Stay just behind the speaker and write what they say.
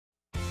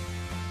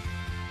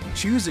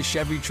Choose a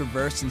Chevy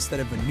Traverse instead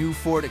of a new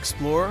Ford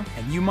Explorer,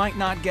 and you might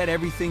not get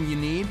everything you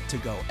need to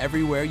go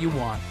everywhere you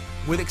want.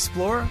 With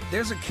Explorer,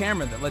 there's a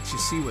camera that lets you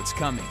see what's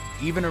coming,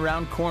 even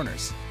around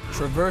corners.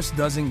 Traverse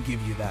doesn't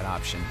give you that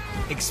option.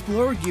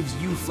 Explorer gives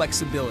you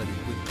flexibility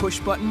with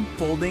push-button,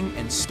 folding,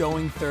 and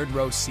stowing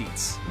third-row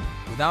seats.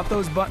 Without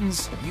those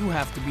buttons, you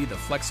have to be the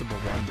flexible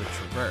one with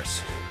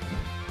Traverse.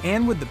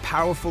 And with the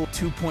powerful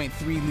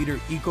 2.3-liter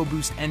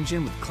EcoBoost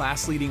engine with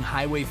class-leading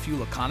highway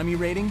fuel economy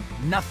rating,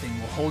 nothing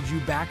will hold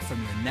you back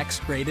from your next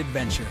great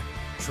adventure.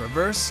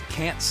 Traverse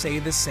can't say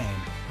the same.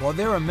 While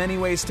there are many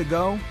ways to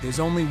go, there's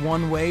only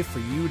one way for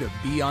you to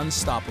be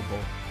unstoppable: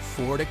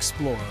 Ford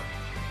Explorer.